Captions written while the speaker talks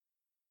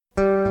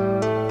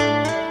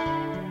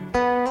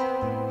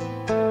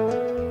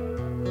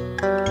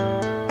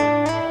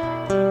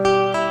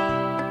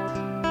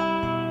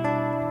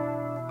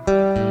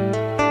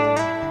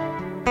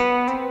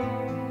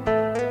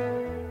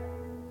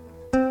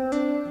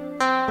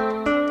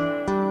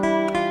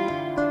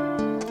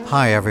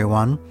Hi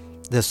everyone,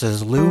 this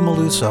is Lou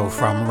Maluso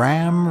from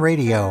RAM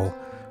Radio,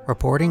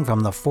 reporting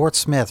from the Fort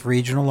Smith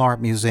Regional Art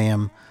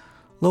Museum,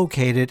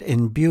 located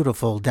in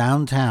beautiful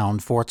downtown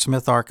Fort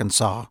Smith,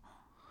 Arkansas,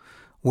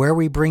 where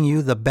we bring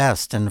you the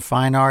best in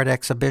fine art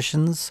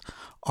exhibitions,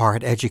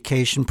 art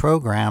education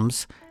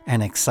programs,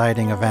 and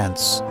exciting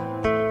events.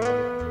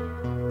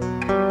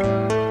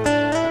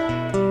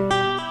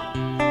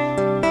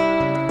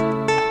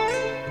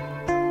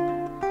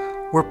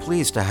 We're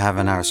pleased to have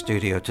in our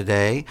studio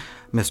today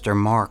Mr.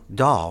 Mark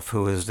Dolph,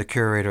 who is the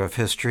Curator of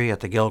History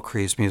at the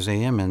Gilcrease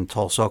Museum in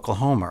Tulsa,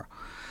 Oklahoma.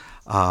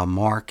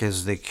 Mark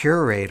is the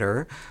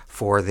curator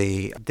for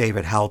the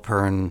David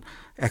Halpern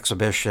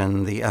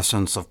exhibition, The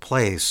Essence of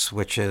Place,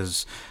 which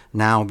is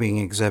now being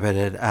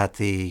exhibited at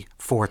the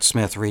Fort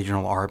Smith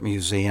Regional Art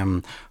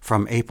Museum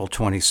from April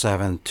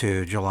 27th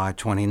to July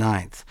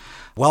 29th.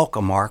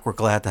 Welcome, Mark. We're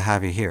glad to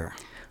have you here.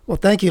 Well,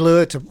 thank you, Lou.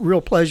 It's a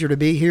real pleasure to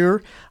be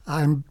here.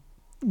 I'm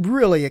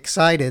really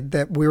excited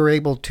that we were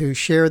able to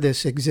share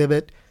this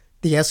exhibit,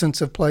 The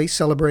Essence of Place,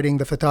 celebrating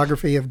the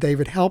photography of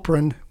David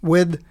Halpern,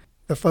 with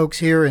the folks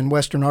here in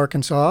Western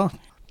Arkansas.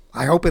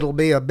 I hope it'll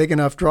be a big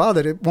enough draw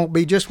that it won't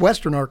be just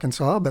Western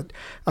Arkansas, but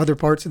other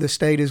parts of the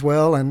state as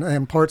well,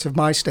 and parts of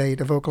my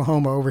state of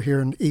Oklahoma over here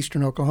in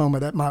eastern Oklahoma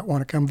that might want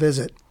to come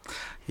visit.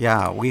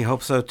 Yeah, we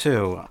hope so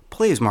too.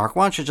 Please, Mark,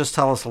 why don't you just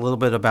tell us a little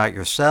bit about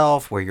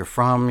yourself, where you're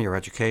from, your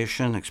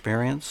education,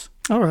 experience?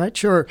 All right,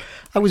 sure.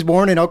 I was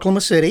born in Oklahoma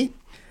City.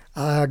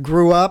 I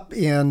grew up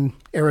in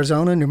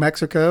Arizona, New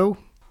Mexico,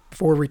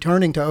 before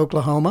returning to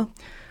Oklahoma.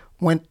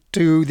 Went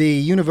to the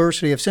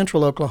University of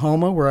Central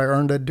Oklahoma, where I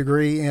earned a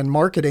degree in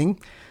marketing.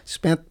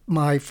 Spent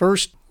my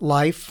first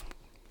life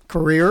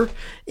career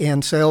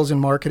in sales and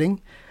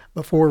marketing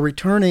before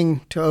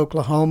returning to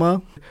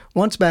Oklahoma.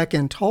 Once back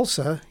in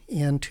Tulsa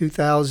in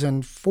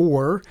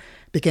 2004,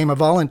 became a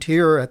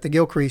volunteer at the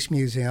Gilcrease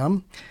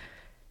Museum.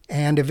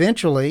 And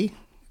eventually,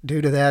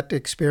 due to that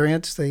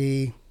experience,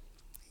 the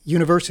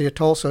University of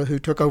Tulsa, who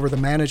took over the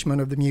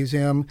management of the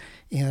museum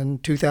in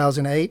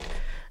 2008,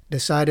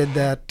 decided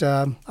that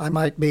I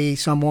might be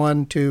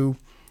someone to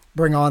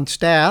bring on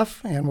staff,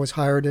 and was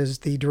hired as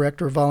the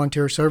Director of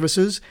Volunteer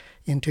Services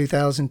in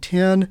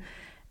 2010,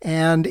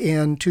 and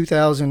in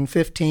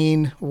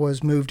 2015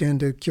 was moved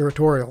into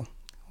curatorial,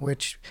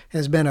 which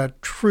has been a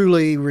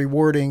truly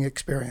rewarding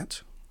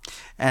experience.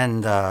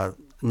 And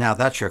now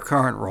that's your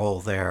current role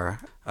there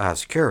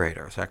as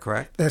curator, is that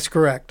correct? That's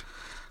correct.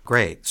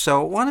 Great.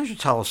 So why don't you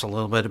tell us a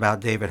little bit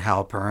about David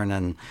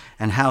Halpern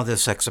and how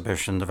this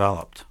exhibition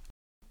developed?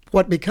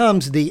 What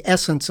becomes The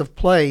Essence of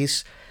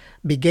Place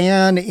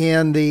began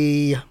in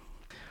the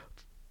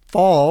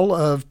fall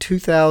of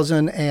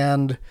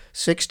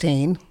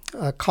 2016.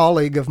 A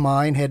colleague of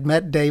mine had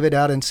met David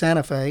out in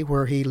Santa Fe,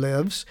 where he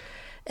lives,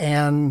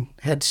 and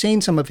had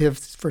seen some of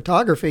his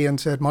photography and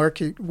said, Mark,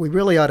 we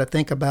really ought to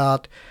think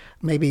about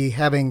maybe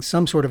having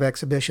some sort of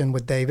exhibition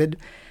with David.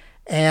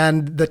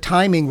 And the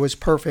timing was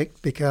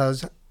perfect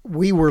because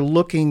we were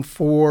looking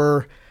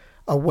for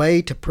a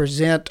way to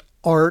present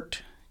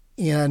art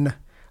in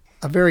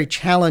a very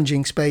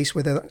challenging space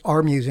within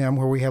our museum,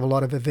 where we have a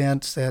lot of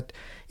events that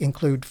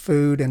include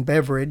food and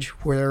beverage,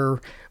 where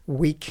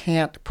we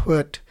can't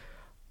put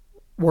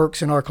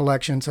works in our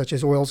collection, such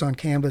as oils on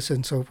canvas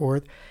and so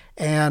forth,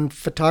 and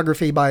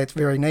photography by its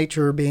very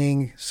nature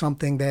being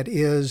something that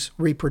is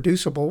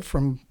reproducible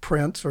from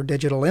prints or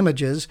digital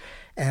images,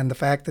 and the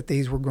fact that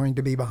these were going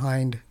to be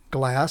behind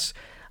glass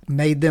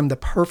made them the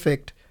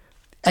perfect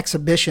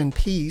exhibition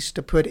piece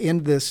to put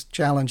in this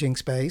challenging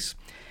space.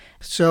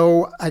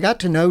 So I got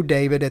to know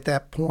David at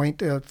that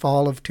point,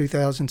 fall of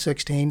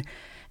 2016,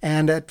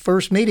 and at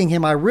first meeting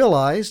him, I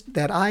realized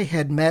that I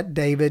had met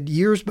David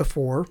years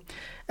before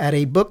at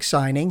a book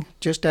signing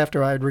just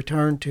after I had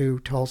returned to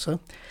Tulsa.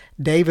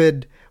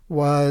 David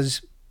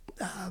was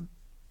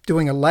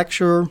doing a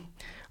lecture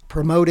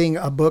promoting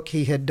a book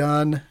he had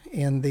done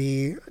in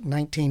the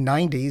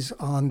 1990s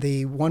on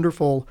the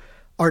wonderful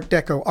Art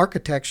Deco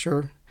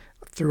architecture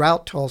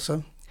throughout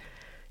Tulsa.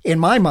 In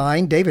my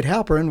mind, David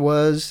Halpern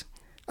was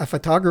a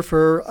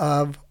photographer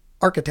of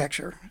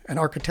architecture, an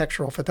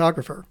architectural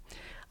photographer.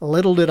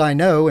 Little did I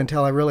know,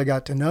 until I really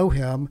got to know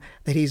him,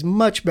 that he's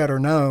much better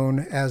known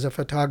as a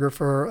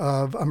photographer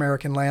of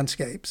American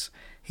landscapes.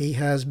 He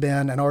has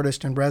been an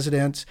artist in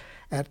residence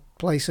at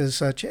places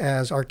such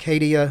as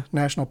Arcadia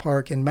National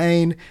Park in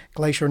Maine,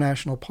 Glacier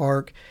National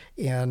Park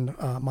in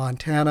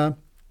Montana,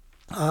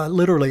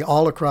 literally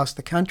all across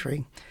the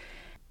country.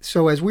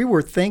 So as we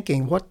were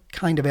thinking, what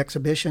kind of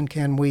exhibition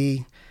can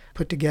we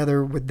put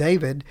together with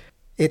David,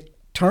 it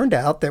turned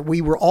out that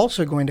we were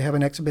also going to have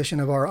an exhibition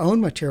of our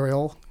own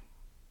material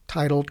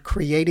titled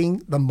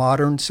Creating the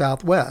Modern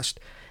Southwest.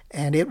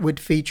 And it would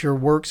feature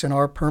works in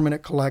our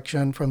permanent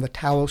collection from the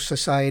Taos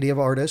Society of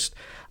Artists,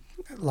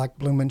 like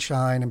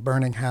Blumenschein and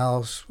Burning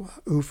House,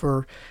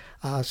 Ufer,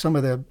 some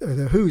of the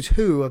who's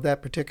who of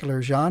that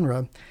particular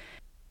genre.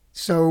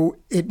 So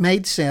it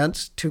made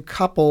sense to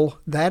couple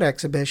that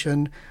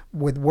exhibition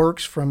with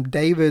works from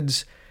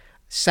David's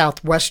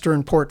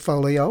Southwestern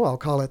portfolio, I'll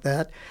call it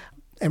that,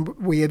 And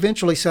we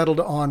eventually settled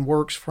on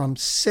works from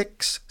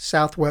 6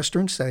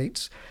 southwestern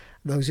states.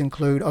 Those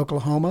include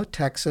Oklahoma,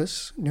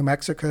 Texas, New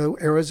Mexico,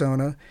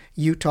 Arizona,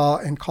 Utah,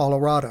 and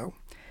Colorado.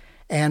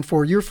 And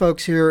for your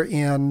folks here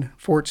in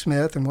Fort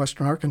Smith and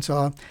western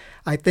Arkansas,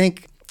 I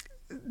think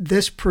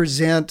this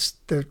presents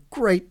the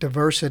great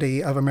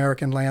diversity of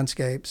American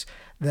landscapes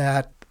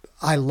that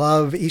I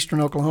love eastern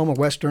Oklahoma,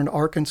 western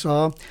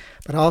Arkansas,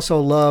 but I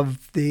also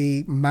love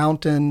the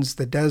mountains,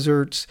 the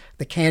deserts,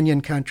 the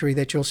canyon country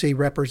that you'll see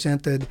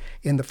represented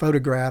in the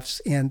photographs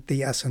in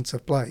The Essence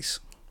of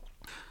Place.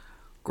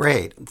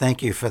 Great.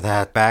 Thank you for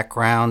that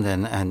background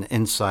and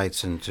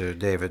insights into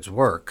David's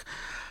work.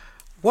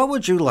 What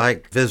would you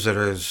like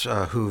visitors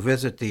who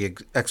visit the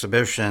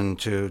exhibition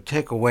to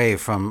take away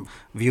from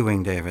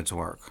viewing David's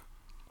work?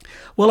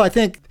 Well, I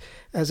think,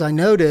 as I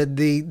noted,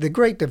 the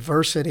great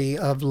diversity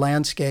of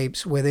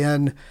landscapes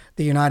within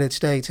the United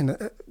States,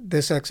 and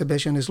this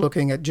exhibition is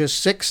looking at just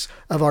 6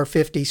 of our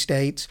 50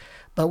 states,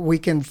 but we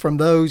can from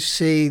those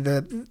see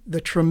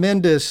the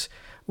tremendous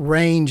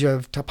range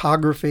of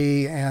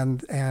topography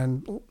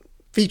and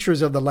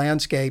features of the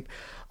landscape.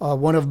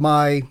 One of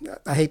my,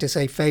 I hate to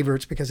say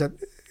favorites because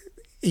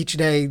each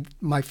day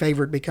my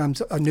favorite becomes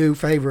a new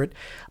favorite,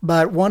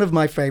 but one of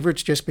my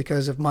favorites, just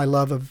because of my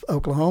love of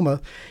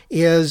Oklahoma,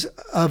 is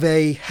of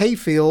a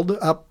hayfield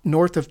up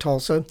north of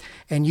Tulsa,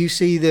 and you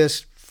see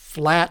this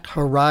flat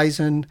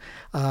horizon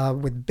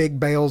with big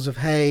bales of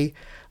hay,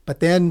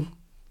 but then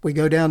we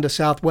go down to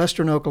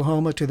southwestern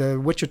Oklahoma to the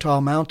Wichita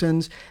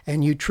Mountains,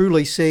 and you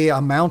truly see a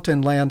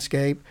mountain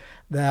landscape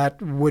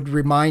that would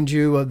remind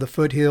you of the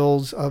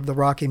foothills of the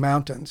Rocky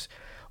Mountains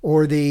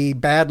or the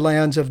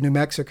Badlands of New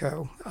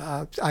Mexico.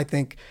 I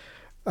think,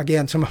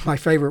 again, some of my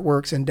favorite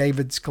works in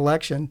David's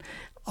collection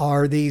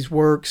are these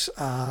works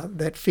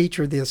that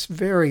feature this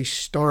very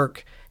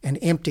stark and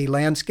empty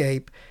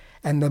landscape.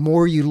 And the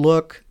more you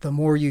look, the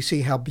more you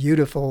see how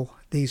beautiful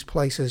these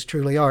places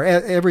truly are.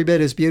 Every bit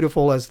as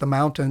beautiful as the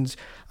mountains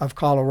of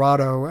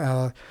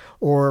Colorado,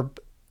 or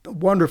a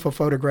wonderful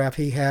photograph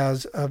he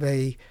has of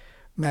a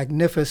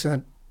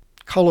magnificent,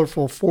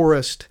 colorful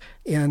forest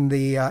in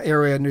the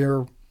area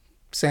near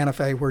Santa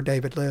Fe where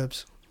David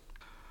lives.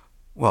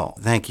 Well,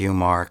 thank you,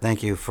 Mark.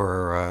 Thank you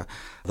for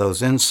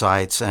those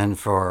insights and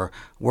for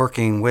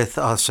working with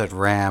us at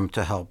RAM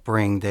to help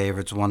bring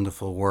David's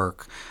wonderful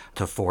work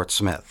to Fort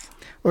Smith.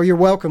 Well, you're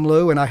welcome,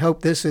 Lou, and I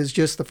hope this is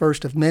just the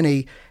first of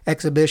many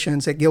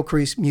exhibitions that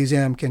Gilcrease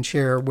Museum can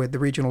share with the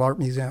Regional Art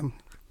Museum.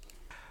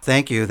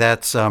 Thank you.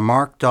 That's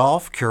Mark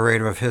Dolph,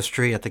 Curator of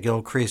History at the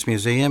Gilcrease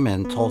Museum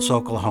in Tulsa,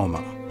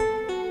 Oklahoma.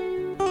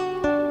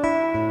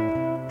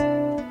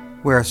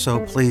 We're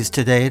so pleased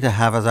today to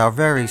have as our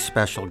very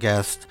special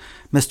guest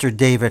Mr.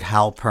 David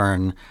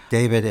Halpern.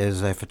 David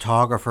is a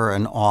photographer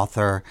and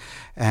author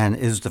and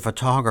is the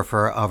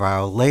photographer of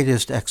our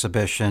latest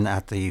exhibition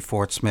at the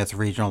Fort Smith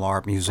Regional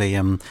Art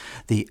Museum,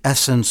 The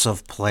Essence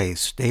of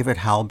Place. David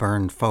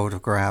Halpern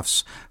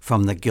photographs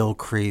from the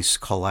Gilcrease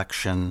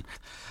collection.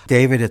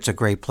 David, it's a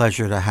great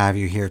pleasure to have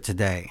you here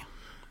today.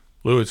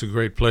 Lou, it's a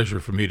great pleasure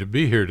for me to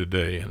be here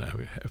today, and I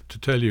have to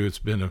tell you it's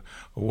been a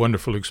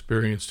wonderful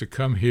experience to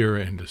come here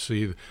and to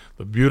see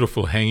the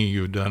beautiful hanging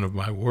you've done of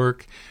my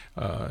work.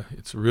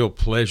 It's a real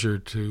pleasure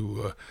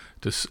to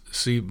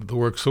see the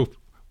work so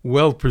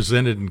well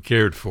presented and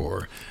cared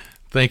for.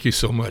 Thank you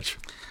so much.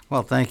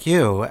 Well, thank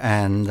you.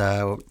 And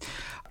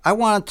I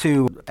want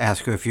to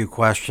ask you a few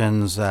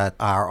questions that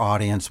our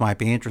audience might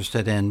be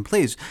interested in.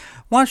 Please,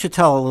 why don't you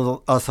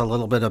tell us a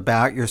little bit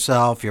about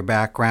yourself, your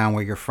background,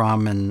 where you're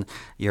from, and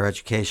your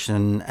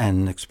education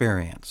and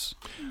experience?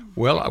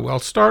 Well, I'll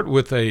start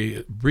with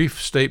a brief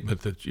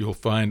statement that you'll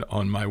find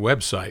on my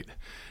website.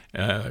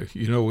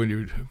 When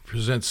you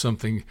present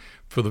something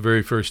for the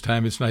very first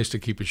time, it's nice to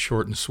keep it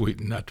short and sweet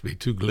and not to be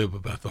too glib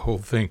about the whole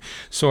thing.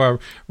 So I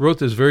wrote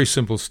this very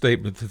simple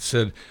statement that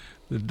said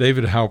that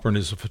David Halpern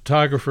is a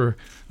photographer,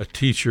 a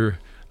teacher,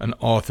 an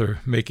author,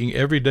 making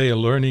every day a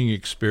learning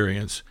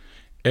experience,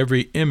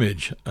 every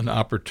image an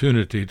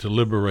opportunity to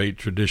liberate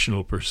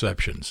traditional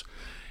perceptions.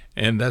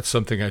 And that's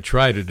something I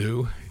try to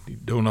do.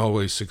 Don't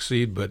always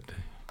succeed, but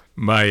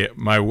my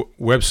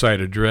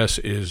website address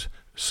is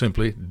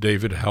simply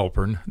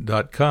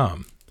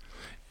davidhalpern.com.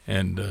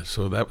 And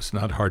so that was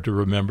not hard to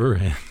remember,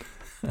 and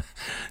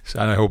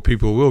I hope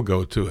people will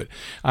go to it.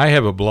 I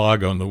have a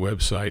blog on the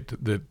website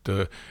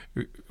that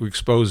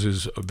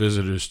exposes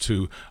visitors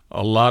to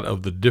a lot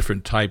of the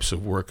different types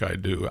of work I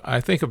do.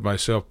 I think of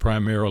myself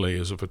primarily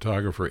as a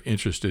photographer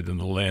interested in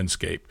the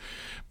landscape,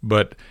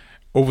 but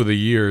over the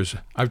years,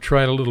 I've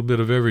tried a little bit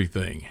of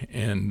everything,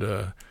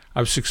 and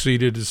I've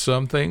succeeded at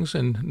some things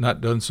and not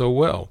done so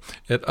well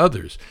at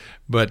others.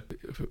 But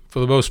for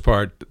the most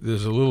part,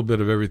 there's a little bit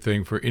of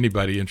everything for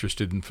anybody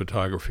interested in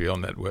photography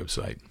on that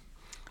website.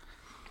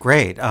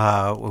 Great.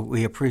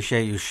 We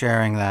appreciate you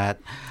sharing that.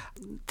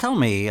 Tell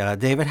me,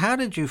 David, how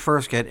did you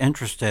first get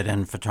interested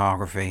in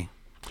photography?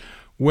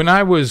 When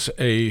I was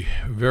a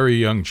very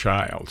young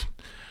child,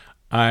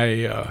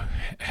 I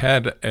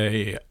had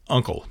an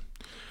uncle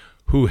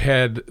who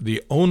had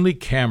the only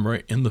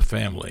camera in the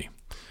family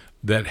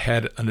that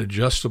had an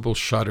adjustable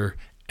shutter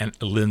and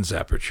a lens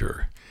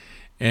aperture.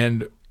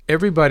 And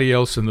everybody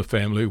else in the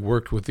family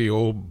worked with the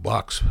old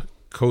box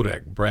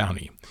Kodak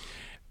Brownie.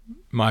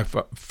 My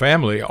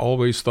family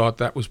always thought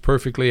that was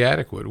perfectly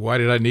adequate. Why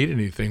did I need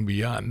anything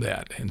beyond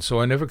that? And so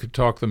I never could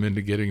talk them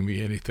into getting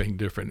me anything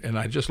different. And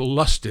I just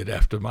lusted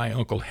after my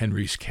Uncle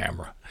Henry's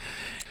camera.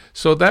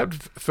 So that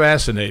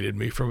fascinated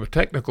me from a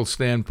technical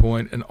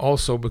standpoint, and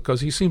also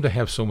because he seemed to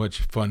have so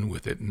much fun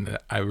with it. And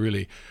I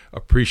really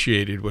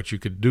appreciated what you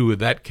could do with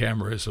that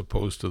camera as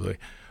opposed to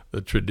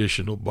the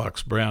traditional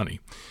box Brownie.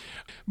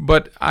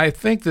 But I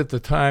think that the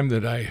time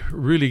that I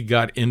really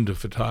got into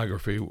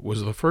photography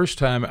was the first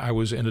time I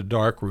was in a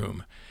dark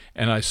room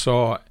and I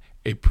saw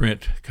a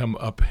print come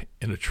up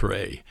in a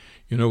tray.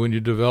 You know, when you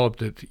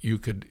developed it, you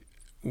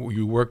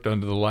worked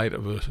under the light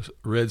of a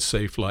red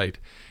safe light,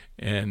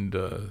 and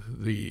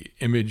the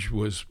image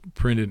was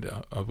printed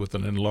with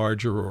an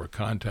enlarger or a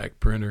contact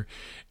printer,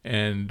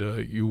 and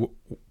you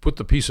put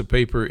the piece of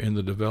paper in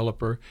the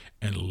developer,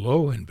 and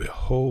lo and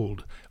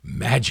behold,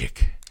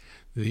 magic.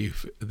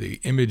 The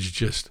image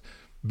just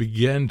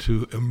began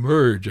to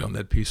emerge on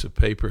that piece of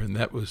paper, and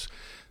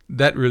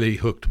that really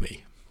hooked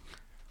me.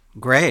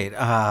 Great.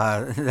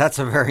 That's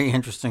a very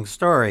interesting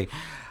story.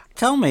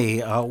 Tell me,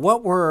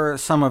 what were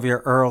some of your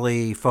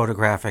early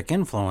photographic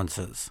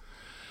influences?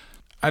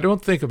 I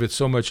don't think of it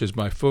so much as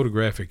my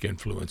photographic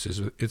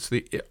influences. It's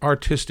the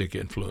artistic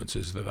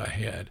influences that I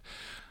had.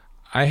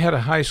 I had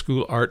a high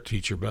school art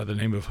teacher by the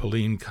name of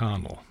Helene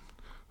Connell,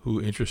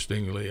 who,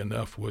 interestingly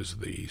enough, was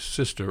the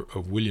sister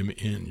of William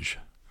Inge,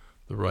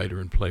 the writer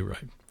and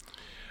playwright.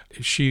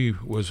 She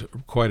was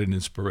quite an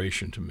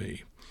inspiration to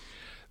me.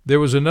 There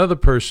was another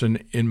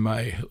person in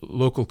my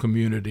local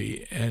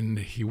community, and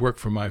he worked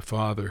for my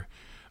father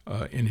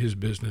in his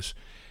business,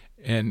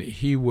 and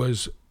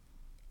his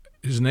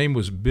name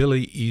was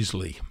Billy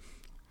Easley.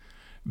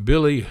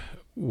 Billy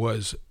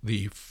was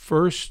the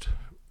first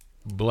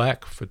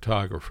black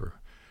photographer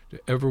to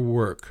ever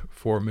work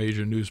for a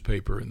major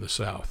newspaper in the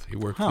South. He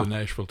worked for the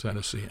Nashville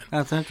Tennessean.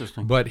 That's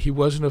interesting. But he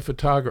wasn't a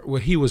photographer.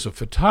 Well, he was a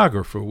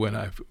photographer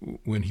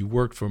when he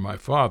worked for my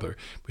father,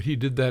 but he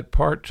did that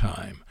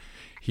part-time.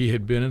 He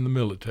had been in the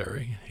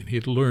military, and he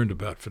had learned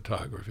about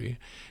photography,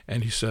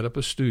 and he set up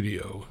a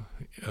studio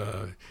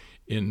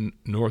in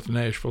North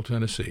Nashville,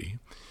 Tennessee.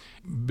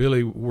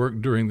 Billy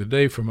worked during the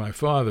day for my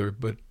father,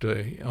 but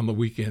on the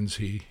weekends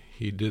he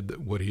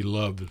did what he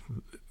loved,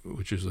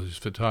 which is his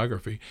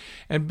photography.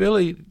 And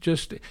Billy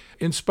just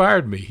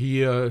inspired me.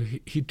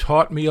 He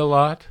taught me a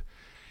lot.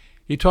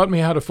 He taught me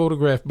how to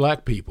photograph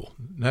black people.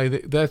 Now,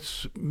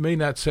 that may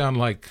not sound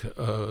like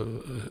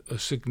a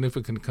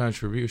significant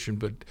contribution,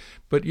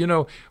 but you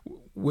know,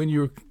 when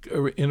you're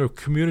in a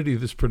community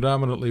that's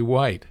predominantly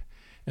white,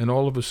 and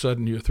all of a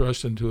sudden you're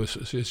thrust into a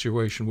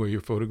situation where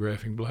you're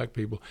photographing black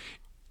people,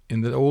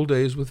 in the old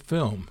days with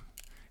film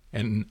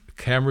and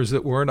cameras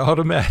that weren't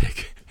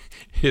automatic,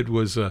 it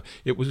was a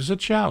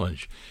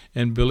challenge.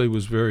 And Billy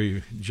was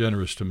very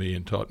generous to me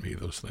and taught me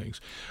those things.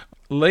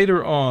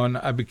 Later on,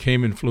 I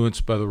became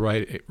influenced by the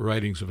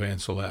writings of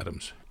Ansel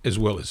Adams, as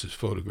well as his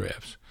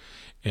photographs.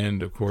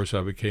 And, of course,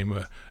 I became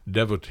a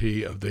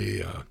devotee of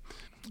the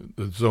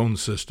zone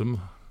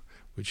system,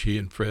 which he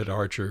and Fred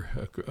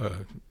Archer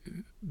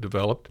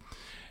developed.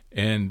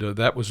 And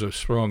that was a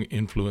strong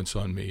influence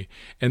on me.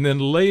 And then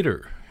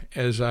later,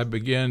 as I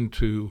began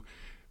to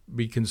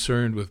be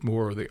concerned with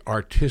more of the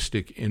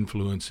artistic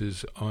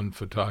influences on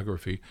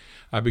photography,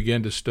 I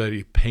began to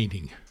study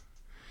painting.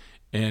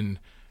 And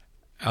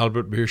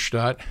Albert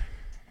Bierstadt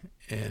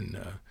and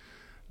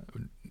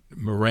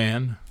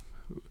Moran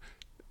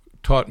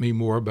taught me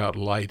more about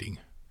lighting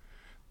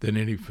than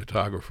any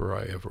photographer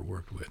I ever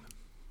worked with.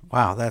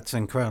 Wow, that's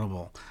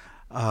incredible.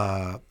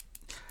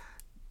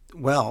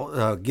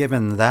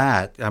 Given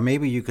that,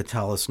 maybe you could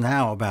tell us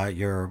now about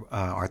your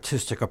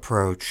artistic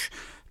approach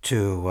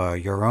to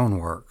your own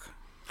work.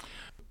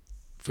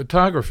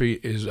 Photography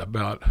is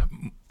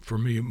for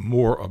me,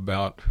 more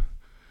about,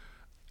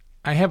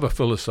 I have a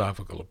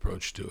philosophical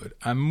approach to it.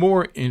 I'm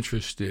more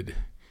interested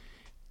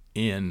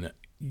in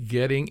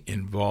getting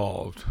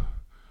involved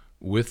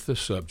with the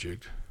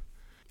subject.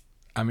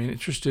 I'm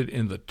interested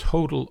in the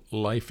total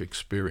life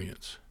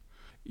experience.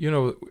 You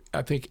know,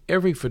 I think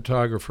every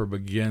photographer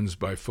begins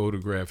by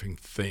photographing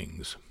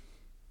things.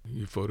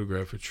 You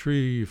photograph a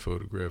tree, you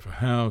photograph a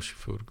house, you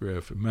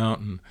photograph a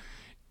mountain,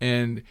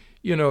 and,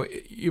 you know,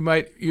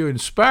 you're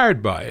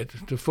inspired by it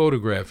to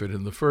photograph it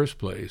in the first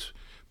place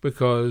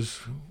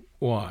because,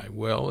 why?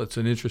 Well, it's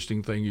an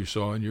interesting thing you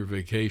saw on your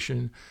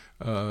vacation.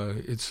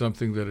 It's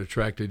something that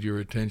attracted your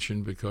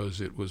attention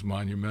because it was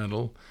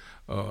monumental.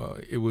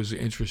 It was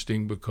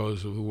interesting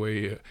because of the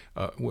way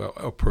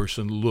a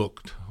person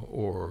looked,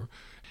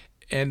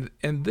 and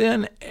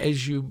then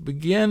as you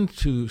begin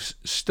to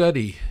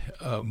study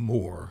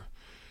more,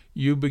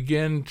 you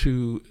begin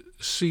to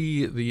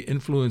see the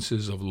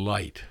influences of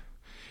light,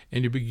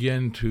 and you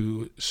begin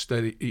to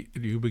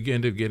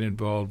get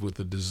involved with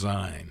the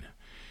design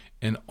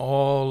and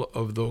all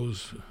of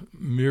those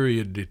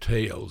myriad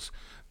details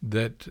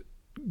that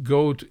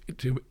go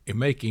to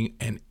making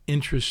an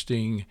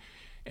interesting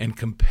and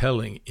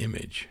compelling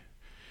image.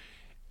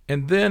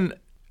 And then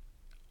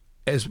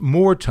as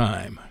more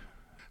time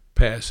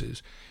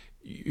passes,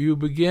 you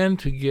begin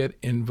to get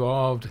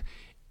involved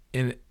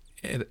in,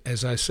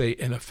 as I say,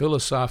 in a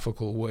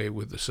philosophical way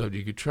with the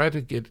subject. You try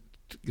to get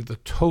the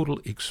total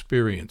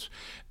experience.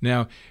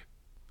 Now,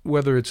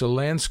 whether it's a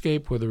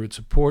landscape, whether it's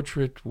a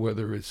portrait,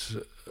 whether it's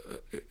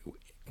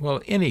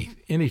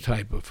any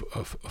type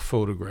of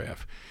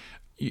photograph,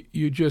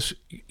 you just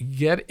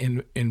get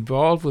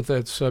involved with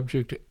that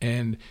subject,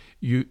 and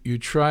you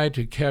try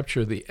to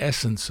capture the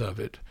essence of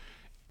it,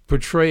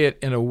 portray it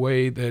in a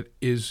way that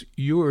is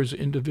yours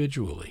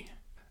individually.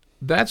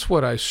 That's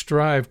what I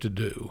strive to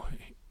do.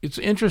 It's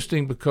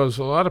interesting because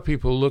a lot of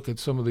people look at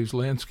some of these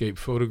landscape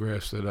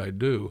photographs that I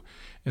do,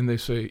 and they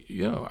say,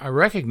 I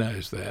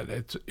recognize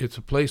that. It's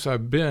a place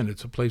I've been.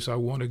 It's a place I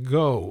want to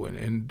go,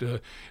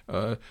 and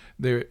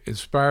they're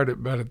inspired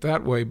about it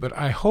that way. But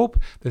I hope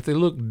that they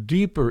look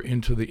deeper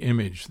into the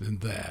image than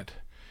that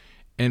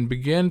and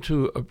begin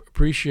to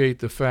appreciate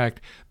the fact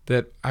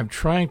that I'm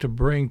trying to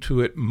bring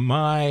to it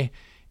my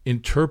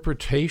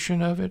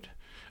interpretation of it,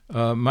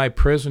 my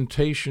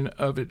presentation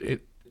of it.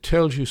 It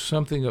tells you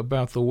something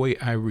about the way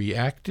I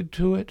reacted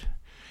to it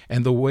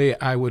and the way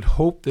I would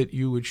hope that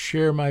you would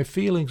share my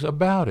feelings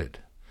about it.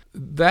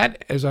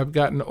 That, as I've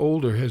gotten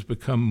older, has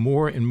become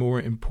more and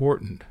more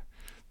important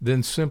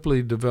than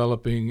simply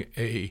developing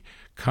a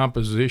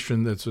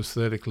composition that's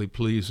aesthetically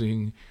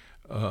pleasing,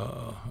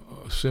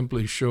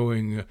 simply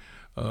showing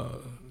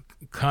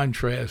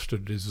contrast or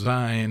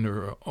design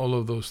or all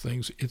of those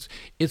things.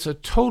 It's a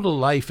total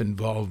life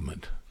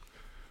involvement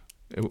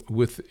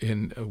with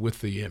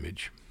the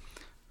image.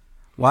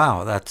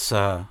 Wow, that's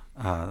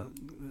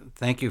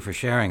thank you for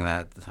sharing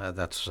that.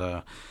 That's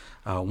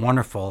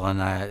wonderful,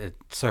 and it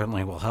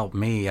certainly will help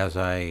me as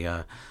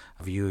I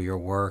view your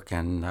work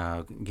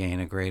and gain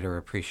a greater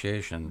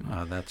appreciation.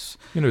 That's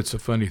it's a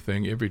funny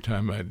thing. Every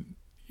time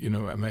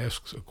I'm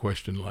asked a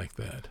question like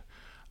that,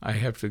 I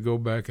have to go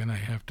back and I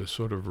have to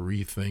sort of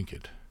rethink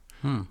it,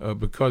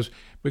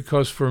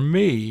 because for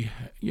me,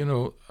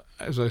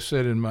 as I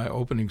said in my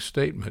opening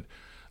statement,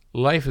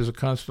 life is a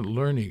constant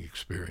learning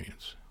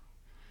experience.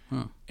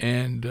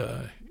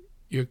 And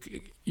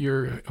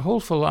your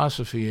whole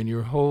philosophy and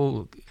your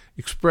whole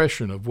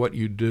expression of what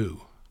you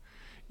do,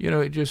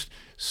 it just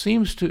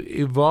seems to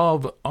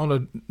evolve on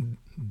a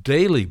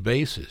daily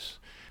basis.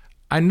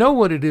 I know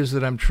what it is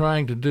that I'm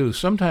trying to do.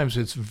 Sometimes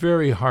it's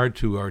very hard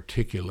to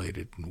articulate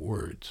it in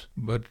words,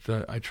 but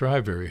I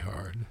try very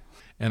hard,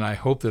 and I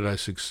hope that I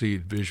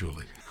succeed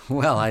visually.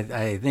 Well,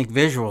 I think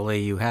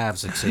visually you have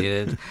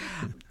succeeded.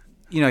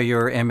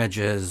 Your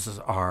images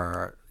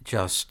are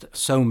just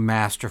so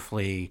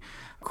masterfully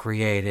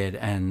created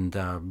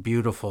and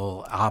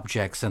beautiful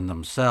objects in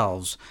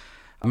themselves.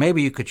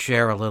 Maybe you could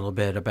share a little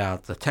bit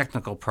about the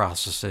technical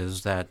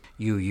processes that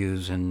you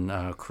use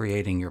in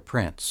creating your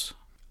prints.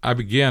 I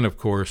began, of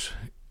course,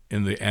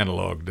 in the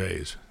analog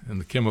days, in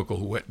the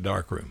chemical wet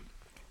darkroom.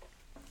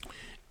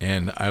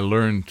 And I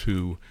learned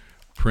to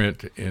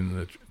print in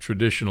the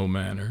traditional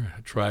manner,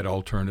 tried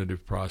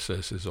alternative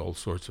processes, all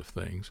sorts of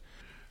things.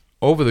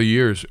 Over the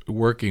years,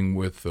 working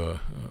with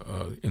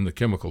in the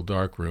chemical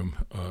darkroom,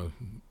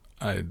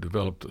 I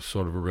developed a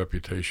sort of a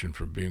reputation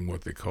for being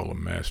what they call a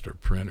master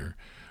printer.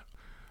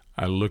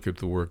 I look at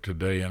the work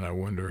today and I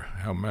wonder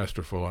how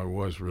masterful I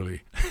was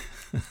really,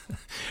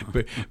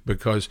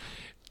 because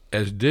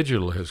as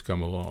digital has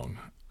come along,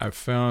 I've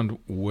found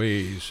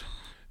ways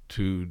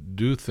to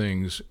do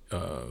things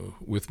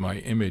with my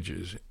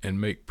images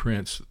and make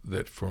prints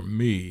that, for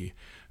me,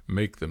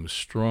 make them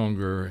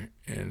stronger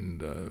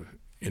and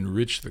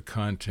enrich the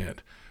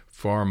content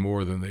far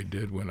more than they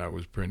did when I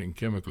was printing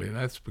chemically. And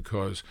that's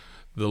because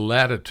the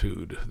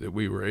latitude that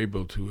we were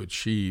able to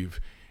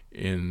achieve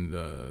in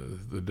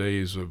the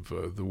days of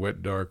the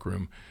wet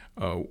darkroom,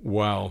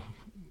 while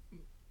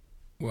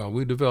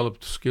we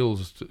developed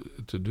skills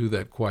to do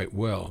that quite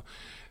well,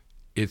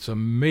 it's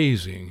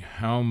amazing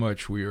how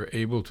much we are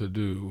able to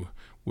do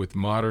with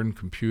modern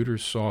computer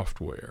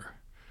software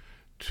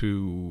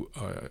to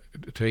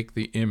take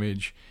the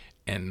image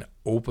and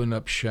open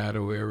up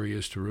shadow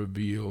areas to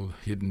reveal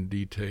hidden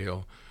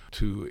detail,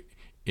 to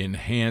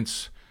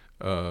enhance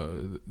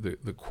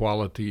the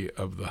quality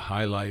of the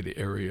highlight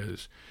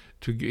areas,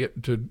 to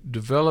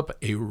develop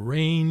a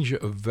range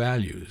of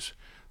values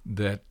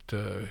that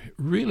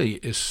really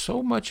is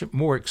so much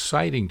more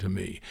exciting to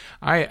me.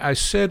 I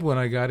said when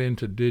I got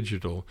into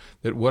digital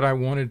that what I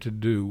wanted to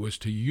do was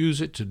to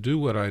use it to do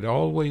what I'd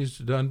always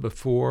done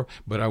before,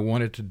 but I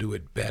wanted to do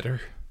it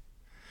better.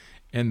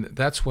 And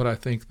that's what I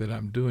think that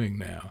I'm doing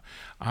now.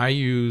 I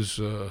use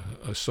a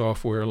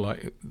software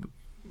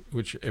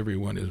which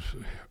everyone is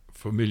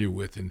familiar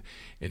with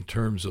in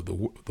terms of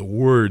the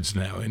words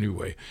now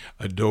anyway,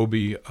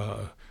 Adobe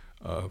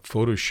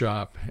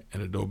Photoshop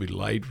and Adobe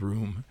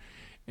Lightroom,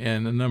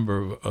 and a number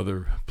of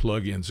other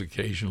plugins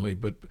occasionally,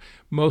 but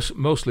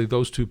mostly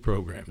those two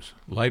programs,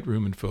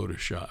 Lightroom and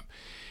Photoshop.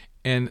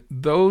 And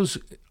those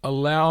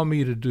allow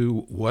me to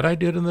do what I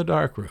did in the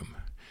darkroom,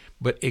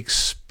 but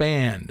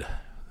expand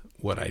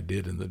what I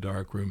did in the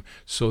darkroom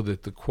so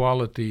that the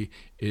quality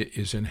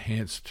is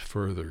enhanced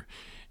further.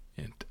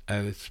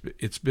 And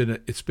it's been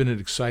an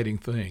exciting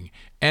thing,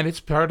 and it's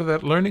part of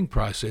that learning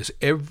process.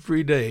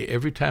 Every day,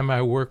 every time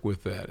I work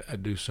with that, I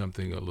do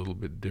something a little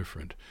bit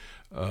different,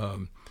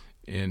 and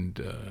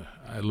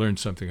I learned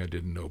something I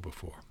didn't know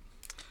before.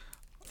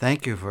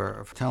 Thank you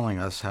for telling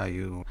us how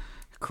you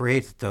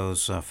created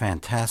those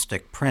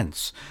fantastic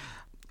prints.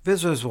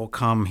 Visitors will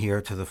come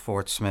here to the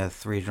Fort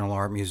Smith Regional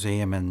Art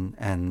Museum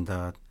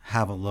and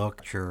have a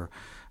look at your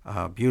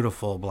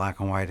beautiful black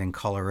and white and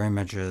color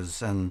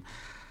images. And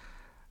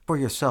for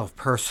yourself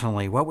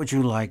personally, what would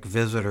you like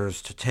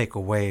visitors to take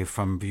away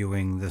from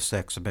viewing this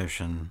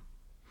exhibition?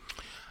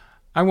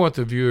 I want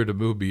the viewer to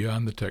move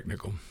beyond the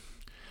technical.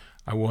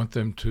 I want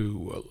them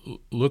to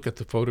look at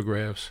the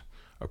photographs,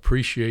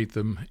 appreciate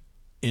them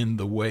in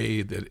the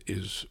way that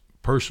is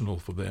personal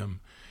for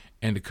them,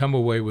 and to come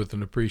away with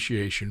an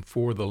appreciation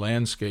for the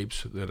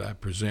landscapes that I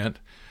present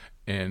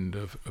and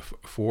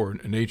for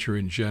nature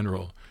in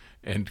general,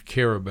 and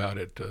care about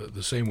it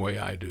the same way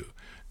I do.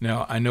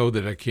 Now, I know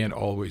that I can't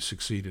always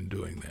succeed in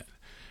doing that.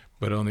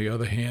 But on the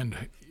other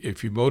hand,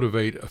 if you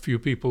motivate a few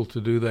people to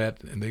do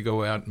that and they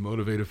go out and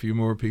motivate a few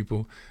more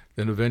people,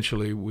 then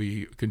eventually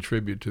we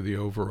contribute to the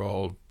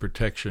overall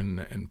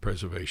protection and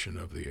preservation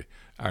of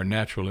our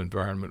natural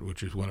environment,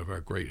 which is one of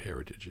our great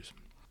heritages.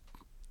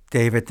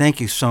 David,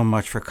 thank you so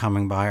much for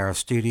coming by our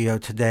studio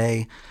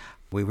today.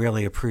 We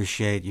really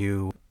appreciate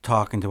you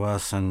talking to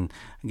us and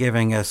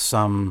giving us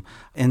some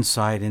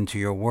insight into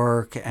your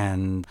work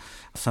and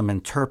some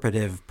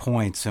interpretive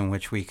points in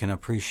which we can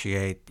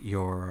appreciate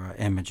your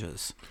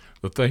images.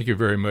 Well, thank you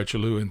very much,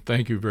 Lou, and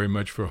thank you very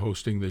much for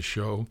hosting this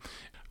show.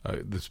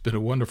 It's been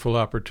a wonderful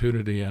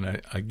opportunity, and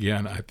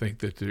I think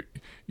that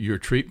your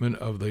treatment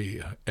of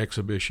the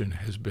exhibition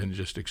has been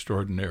just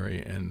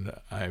extraordinary, and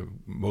I'm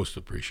most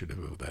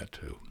appreciative of that,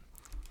 too.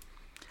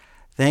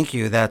 Thank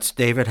you. That's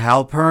David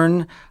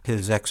Halpern.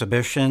 His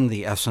exhibition,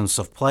 The Essence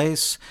of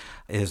Place,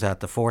 is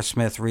at the Fort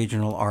Smith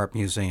Regional Art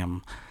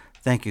Museum.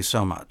 Thank you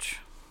so much.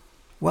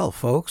 Well,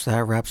 folks,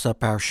 that wraps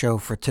up our show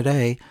for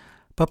today.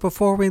 But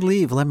before we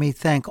leave, let me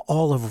thank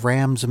all of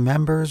RAM's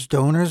members,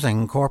 donors,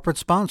 and corporate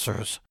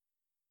sponsors.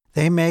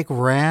 They make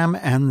RAM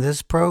and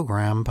this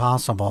program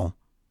possible.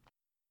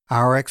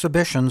 Our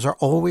exhibitions are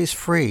always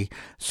free,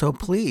 so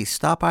please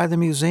stop by the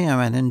museum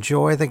and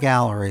enjoy the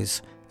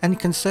galleries, and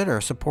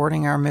consider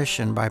supporting our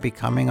mission by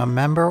becoming a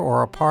member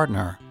or a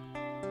partner.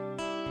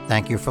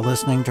 Thank you for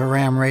listening to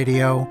RAM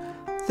Radio.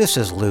 This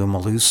is Lou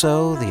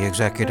Maluso, the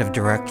Executive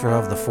Director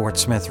of the Fort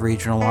Smith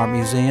Regional Art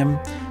Museum,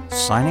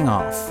 signing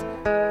off.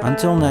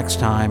 Until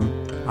next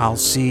time, I'll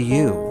see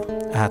you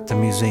at the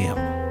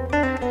museum.